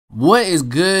What is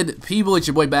good, people? It's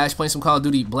your boy Bash playing some Call of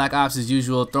Duty Black Ops as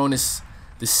usual, throwing this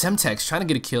Semtex, trying to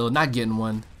get a kill, not getting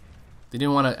one. They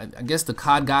didn't want to, I guess the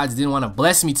COD gods didn't want to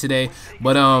bless me today,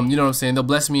 but you know what I'm saying, they'll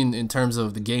bless me in terms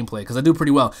of the gameplay, because I do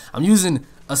pretty well. I'm using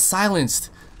a silenced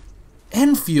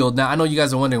Enfield. Now, I know you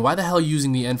guys are wondering, why the hell are you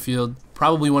using the Enfield?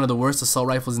 Probably one of the worst assault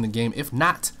rifles in the game, if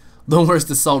not the worst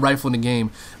assault rifle in the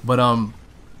game, but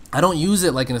I don't use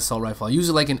it like an assault rifle. I use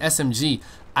it like an SMG.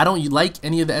 I don't like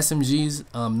any of the SMGs,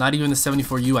 not even the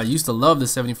 74U. I used to love the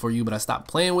 74U, but I stopped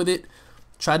playing with it.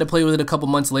 Tried to play with it a couple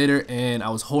months later, and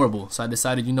I was horrible. So I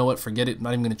decided, you know what, forget it. I'm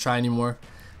not even going to try anymore.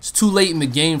 It's too late in the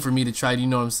game for me to try, you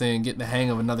know what I'm saying, get the hang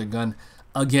of another gun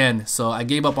again. So I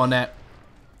gave up on that.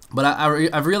 But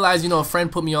I've realized, you know, a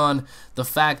friend put me on the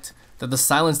fact that the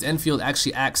silenced Enfield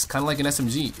actually acts kind of like an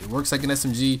SMG. It works like an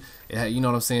SMG. You know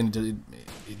what I'm saying?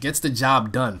 It gets the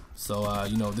job done. So,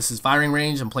 you know, this is firing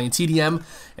range. I'm playing TDM,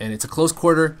 and it's a close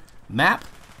quarter map.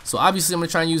 So obviously, I'm going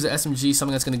to try and use the SMG,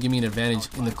 something that's going to give me an advantage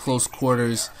in the close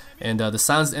quarters. And the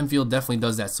silenced Enfield definitely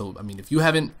does that. So, I mean, if you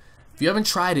haven't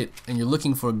tried it and you're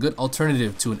looking for a good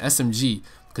alternative to an SMG,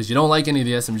 because you don't like any of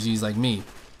the SMGs like me,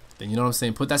 then you know what I'm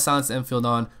saying? Put that silenced Enfield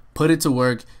on. Put it to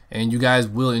work, and you guys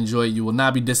will enjoy it. You will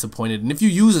not be disappointed. And if you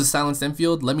use a silenced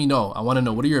Enfield, let me know. I want to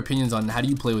know, what are your opinions on it? How do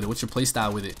you play with it? What's your play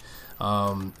style with it?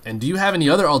 And do you have any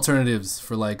other alternatives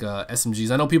for like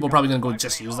SMGs? I know people are probably gonna go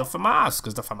just use the FAMAS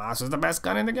because the FAMAS is the best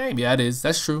gun in the game. Yeah, it is.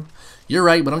 That's true. You're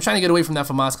right, but I'm trying to get away from that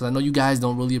FAMAS because I know you guys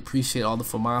don't really appreciate all the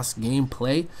FAMAS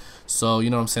gameplay. So you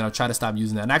know what I'm saying. I'll try to stop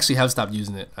using that. And I actually have stopped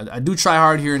using it. I do try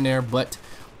hard here and there, but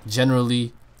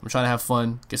generally, I'm trying to have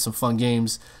fun, get some fun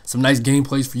games, some nice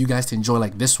gameplays for you guys to enjoy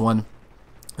like this one.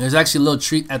 There's actually a little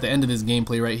treat at the end of this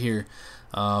gameplay right here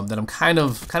that I'm kind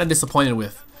of disappointed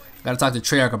with. Gotta talk to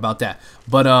Treyarch about that.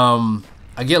 But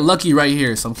I get lucky right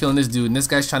here, so I'm killing this dude, and this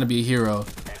guy's trying to be a hero,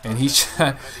 and he's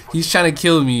trying to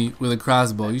kill me with a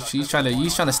crossbow. He's trying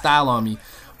to style on me.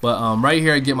 But right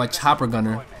here I get my chopper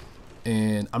gunner,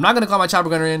 and I'm not gonna call my chopper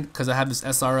gunner in because I have this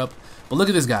SR up. But look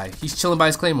at this guy. He's chilling by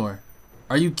his claymore.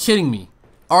 Are you kidding me?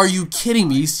 Are you kidding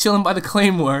me? He's chilling by the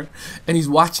claymore and he's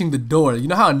watching the door. You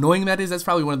know how annoying that is? That's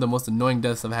probably one of the most annoying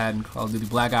deaths I've had in Call of Duty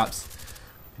Black Ops.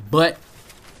 But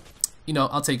you know,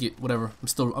 I'll take it. Whatever.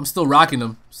 I'm still rocking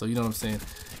them. So you know what I'm saying.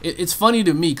 It's funny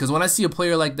to me because when I see a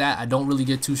player like that, I don't really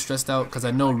get too stressed out because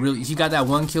I know really he got that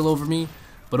one kill over me.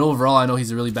 But overall, I know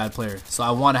he's a really bad player. So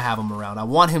I want to have him around. I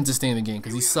want him to stay in the game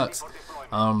because he sucks.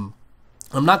 I'm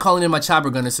not calling in my chopper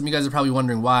gunner. Some of you guys are probably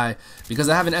wondering why. Because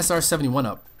I have an SR-71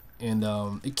 up. And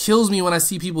it kills me when I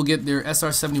see people get their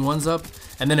SR-71s up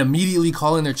and then immediately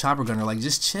call in their chopper gunner. Like,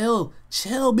 just chill,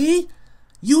 B.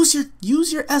 Use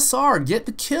your SR, get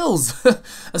the kills.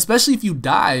 Especially if you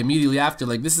die immediately after.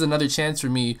 Like, this is another chance for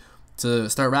me to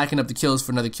start racking up the kills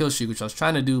for another kill streak, which I was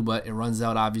trying to do, but it runs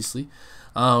out obviously.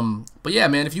 But yeah,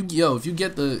 man, if you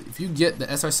get the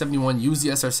SR-71, use the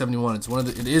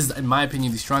SR-71. It is, in my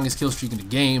opinion, the strongest kill streak in the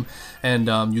game, and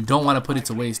you don't want to put it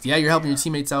to waste. Yeah, you're helping your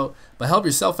teammates out, but help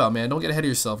yourself out, man. Don't get ahead of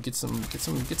yourself. Get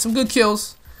some good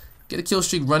kills. Get a kill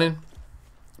streak running.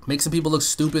 Make some people look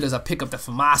stupid as I pick up the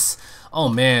FAMAS. Oh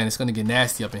man, it's gonna get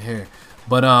nasty up in here.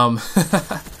 But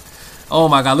oh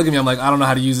my god, look at me. I'm like, I don't know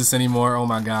how to use this anymore. Oh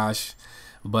my gosh.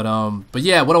 But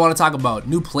yeah, what I want to talk about,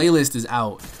 new playlist is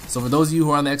out. So for those of you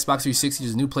who are on the Xbox 360,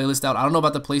 there's a new playlist out. I don't know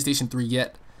about the PlayStation 3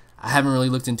 yet. I haven't really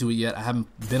looked into it yet. I haven't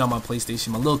been on my PlayStation.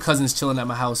 My little cousin's chilling at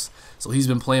my house, so he's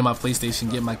been playing my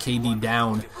PlayStation, getting my KD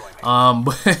down.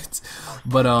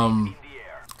 But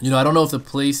you know, I don't know if the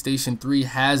PlayStation 3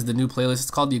 has the new playlist.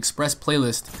 It's called the Express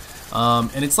playlist,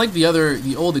 and it's like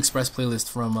the old Express playlist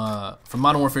from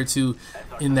Modern Warfare 2,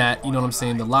 in that, you know what I'm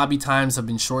saying, the lobby times have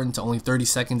been shortened to only 30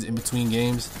 seconds in between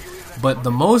games. But the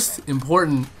most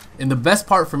important and the best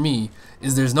part for me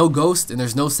is there's no ghost and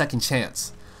there's no second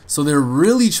chance. So they're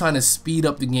really trying to speed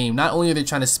up the game. Not only are they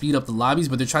trying to speed up the lobbies,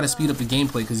 but they're trying to speed up the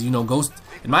gameplay, because, you know, Ghost,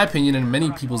 in my opinion and many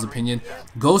people's opinion,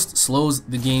 Ghost slows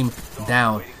the game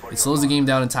down. It slows the game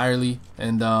down entirely,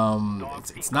 and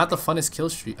it's not the funnest kill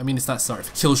streak. I mean, it's not, sorry,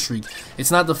 kill streak.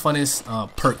 It's not the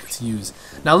funnest perk to use.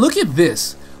 Now look at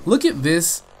this. Look at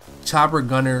this chopper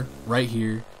gunner right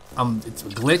here. It's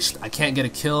glitched. I can't get a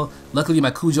kill. Luckily, my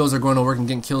Kujos are going to work and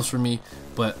getting kills for me.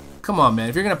 But come on, man.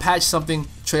 If you're gonna patch something,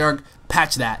 Treyarch,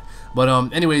 patch that. But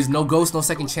anyways, no ghost, no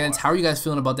second chance. How are you guys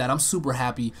feeling about that? I'm super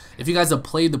happy. If you guys have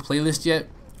played the playlist yet,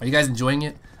 are you guys enjoying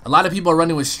it? A lot of people are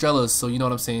running with Strelas, so you know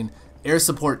what I'm saying. Air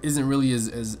support isn't really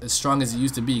as strong as it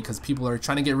used to be, because people are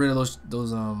trying to get rid of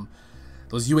those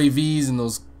UAVs and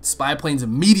those spy planes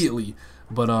immediately.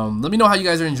 But let me know how you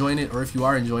guys are enjoying it, or if you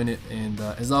are enjoying it. And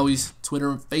as always,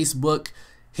 Twitter, Facebook,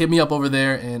 hit me up over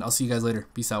there, and I'll see you guys later.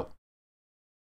 Peace out.